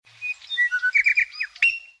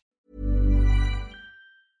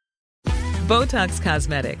Botox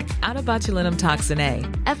Cosmetic, out of botulinum toxin A,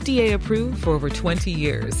 FDA approved for over 20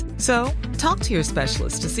 years. So, talk to your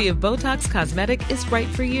specialist to see if Botox Cosmetic is right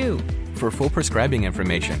for you. For full prescribing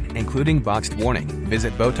information, including boxed warning,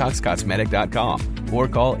 visit BotoxCosmetic.com or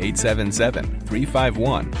call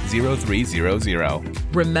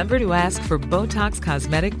 877-351-0300. Remember to ask for Botox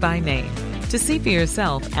Cosmetic by name. To see for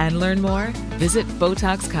yourself and learn more, visit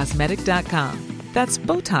BotoxCosmetic.com. That's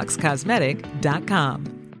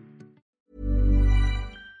BotoxCosmetic.com.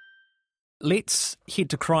 Let's head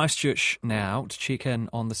to Christchurch now to check in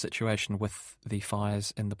on the situation with the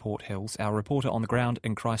fires in the Port Hills. Our reporter on the ground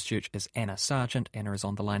in Christchurch is Anna Sargent. Anna is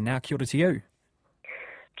on the line now. Kia ora to you.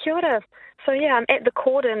 Kia ora. So I'm at the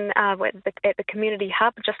cordon at the community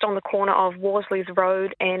hub, just on the corner of Worsley's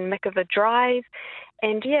Road and Mickever Drive.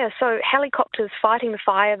 And so helicopters fighting the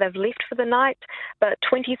fire, they've left for the night, but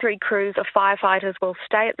 23 crews of firefighters will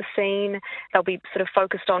stay at the scene. They'll be sort of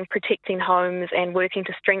focused on protecting homes and working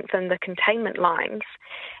to strengthen the containment lines.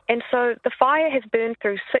 And so the fire has burned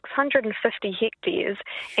through 650 hectares,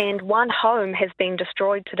 and one home has been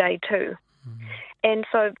destroyed today too. Mm-hmm. And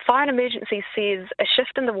so Fire and Emergency says a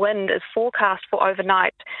shift in the wind is forecast for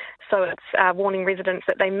overnight, so it's warning residents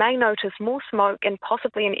that they may notice more smoke and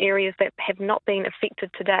possibly in areas that have not been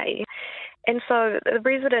affected today. And so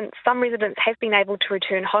some residents have been able to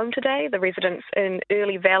return home today, the residents in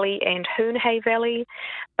Early Valley and Hernhay Valley,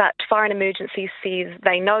 but Fire and Emergency says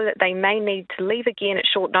they know that they may need to leave again at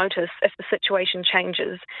short notice if the situation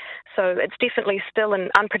changes. So it's definitely still an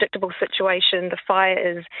unpredictable situation. The fire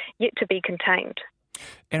is yet to be contained.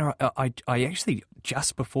 And I actually,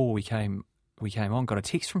 just before we came on, got a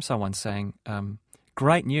text from someone saying,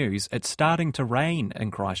 great news, it's starting to rain in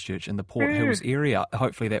Christchurch in the Port Hills area.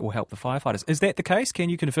 Hopefully that will help the firefighters. Is that the case? Can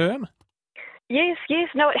you confirm? Yes.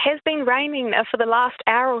 No, it has been raining for the last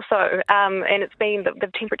hour or so, and it's been the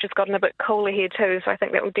temperature's gotten a bit cooler here too. So I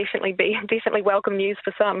think that will definitely welcome news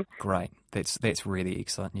for some. Great, that's really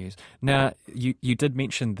excellent news. Now you did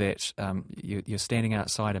mention that you're standing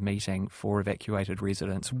outside a meeting for evacuated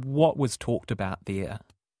residents. What was talked about there?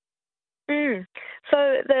 So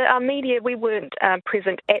our media, we weren't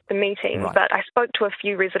present at the meeting, right. But I spoke to a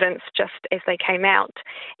few residents just as they came out,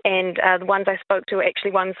 and the ones I spoke to were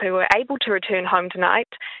actually ones who were able to return home tonight.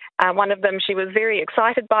 One of them, she was very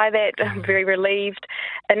excited by that, very relieved.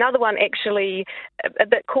 Another one actually a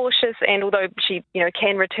bit cautious, and although she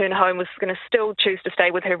can return home, was going to still choose to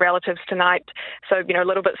stay with her relatives tonight. So a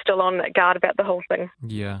little bit still on guard about the whole thing.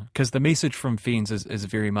 Yeah, because the message from FENZ is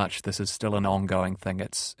very much this is still an ongoing thing.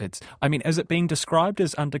 Is it being described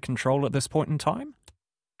as under control at this point in time?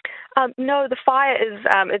 No, the fire is,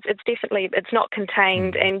 it's not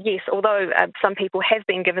contained. And yes, although some people have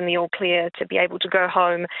been given the all clear to be able to go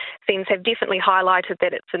home, FENZ have definitely highlighted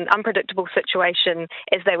that it's an unpredictable situation.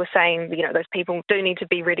 As they were saying, those people do need to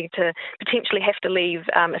be ready to potentially have to leave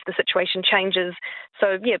if the situation changes.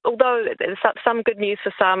 So although there's some good news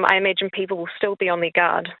for some, I imagine people will still be on their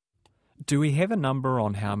guard. Do we have a number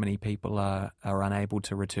on how many people are unable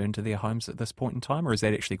to return to their homes at this point in time, or is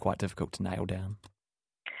that actually quite difficult to nail down?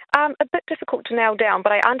 A bit difficult to nail down,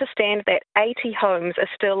 but I understand that 80 homes are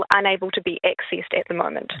still unable to be accessed at the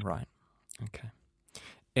moment. Right. Okay.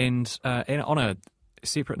 And on a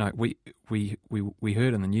separate note, we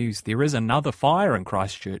heard in the news there is another fire in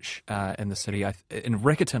Christchurch in the city, in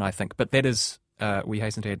Riccarton, I think, but that is, we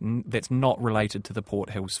hasten to add, that's not related to the Port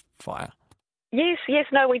Hills fire. Yes,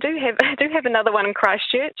 no, we do have another one in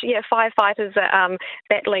Christchurch. Yeah, firefighters are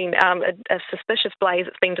battling a suspicious blaze.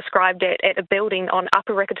 It's been described at a building on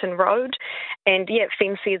Upper Riccarton Road, and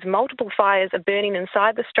FENZ says multiple fires are burning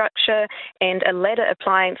inside the structure, and a ladder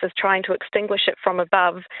appliance is trying to extinguish it from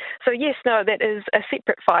above. So yes, no, that is a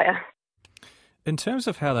separate fire. In terms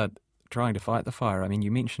of how they're trying to fight the fire, I mean,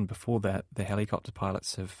 you mentioned before that the helicopter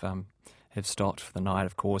pilots have stopped for the night.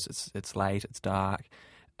 Of course, it's late, it's dark.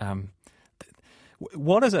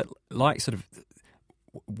 What is it like sort of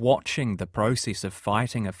watching the process of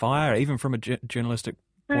fighting a fire, even from a journalistic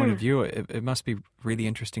point of view? It must be really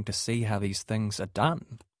interesting to see how these things are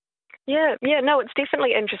done. Yeah, no, it's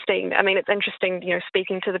definitely interesting. I mean, it's interesting,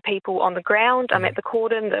 speaking to the people on the ground. I'm at the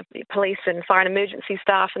cordon, the police and fire and emergency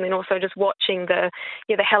staff, and then also just watching the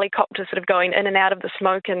helicopters sort of going in and out of the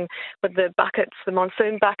smoke and with the buckets, the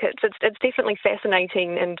monsoon buckets. It's definitely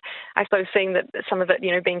fascinating, and I suppose seeing that some of it,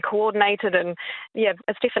 being coordinated, and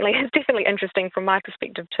it's definitely interesting from my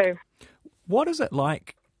perspective too. What is it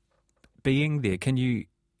like being there? Can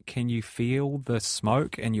you feel the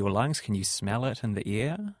smoke in your lungs? Can you smell it in the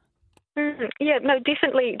air? Yeah, no,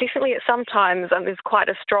 definitely. At sometimes there's quite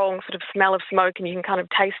a strong sort of smell of smoke, and you can kind of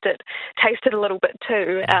taste it a little bit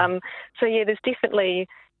too. So there's definitely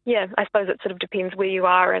yeah, I suppose it sort of depends where you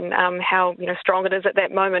are and how strong it is at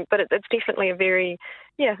that moment. But it's definitely a very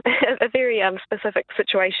a very specific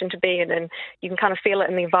situation to be in, and you can kind of feel it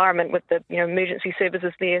in the environment with the emergency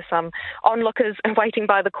services there, some onlookers waiting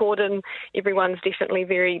by the cordon. Everyone's definitely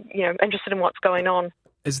very interested in what's going on.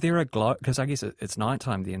 Is there a glow? Because I guess it's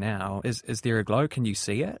nighttime there now. Is there a glow? Can you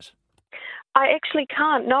see it? I actually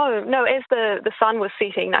can't. No. As the sun was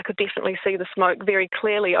setting, I could definitely see the smoke very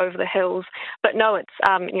clearly over the hills. But no, it's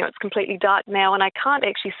it's completely dark now, and I can't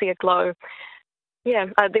actually see a glow. Yeah,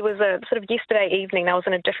 there was a sort of yesterday evening. I was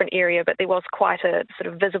in a different area, but there was quite a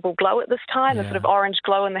sort of visible glow at this time, a sort of orange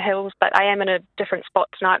glow in the hills. But I am in a different spot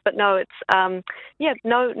tonight. But no, it's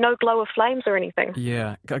no glow of flames or anything.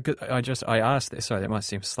 Yeah, I asked that. Sorry, that might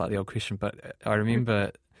seem a slightly odd question, but I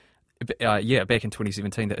remember. Back in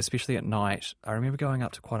 2017, that especially at night, I remember going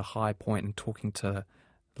up to quite a high point and talking to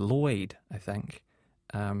Lloyd, I think,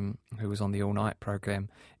 who was on the All Night program,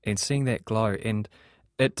 and seeing that glow. And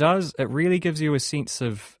it really gives you a sense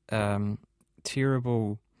of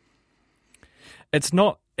terrible. It's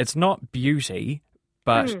not beauty,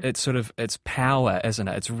 but it's power, isn't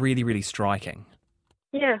it? It's really, really striking.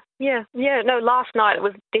 Yeah. No, last night it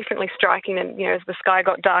was definitely striking, and as the sky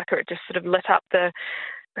got darker, it just sort of lit up the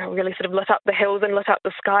hills and lit up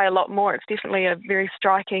the sky a lot more. It's definitely a very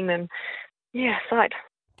striking and sight.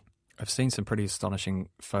 I've seen some pretty astonishing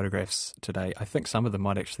photographs today. I think some of them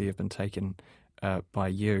might actually have been taken by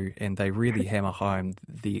you, and they really hammer home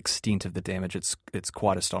the extent of the damage. It's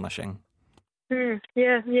quite astonishing.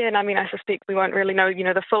 Yeah, and I mean, I suspect we won't really know,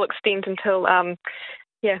 the full extent until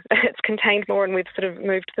it's contained more and we've sort of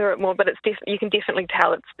moved through it more. But you can definitely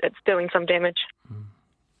tell it's doing some damage.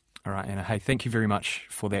 All right, Anna. Hey, thank you very much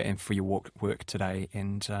for that and for your work today.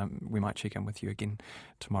 And we might check in with you again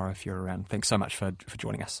tomorrow if you're around. Thanks so much for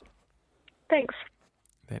joining us. Thanks.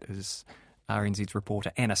 That is RNZ's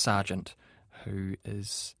reporter Anna Sargent, who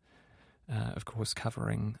is, of course,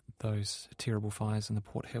 covering those terrible fires in the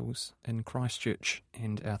Port Hills in Christchurch.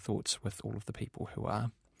 And our thoughts with all of the people who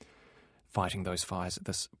are fighting those fires at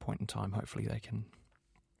this point in time. Hopefully they can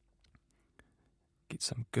get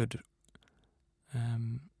some good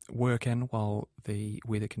work in while the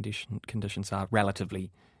weather conditions are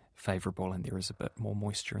relatively favourable and there is a bit more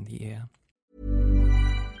moisture in the air.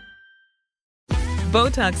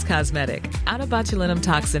 Botox Cosmetic, out of botulinum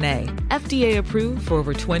toxin A, FDA approved for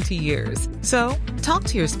over 20 years. So, talk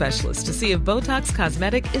to your specialist to see if Botox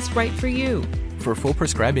Cosmetic is right for you. For full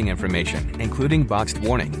prescribing information, including boxed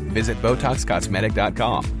warning, visit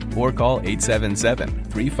BotoxCosmetic.com or call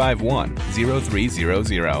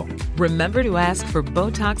 877-351-0300. Remember to ask for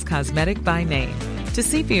Botox Cosmetic by name. To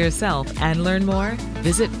see for yourself and learn more,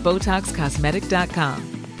 visit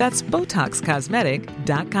BotoxCosmetic.com. That's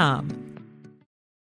BotoxCosmetic.com.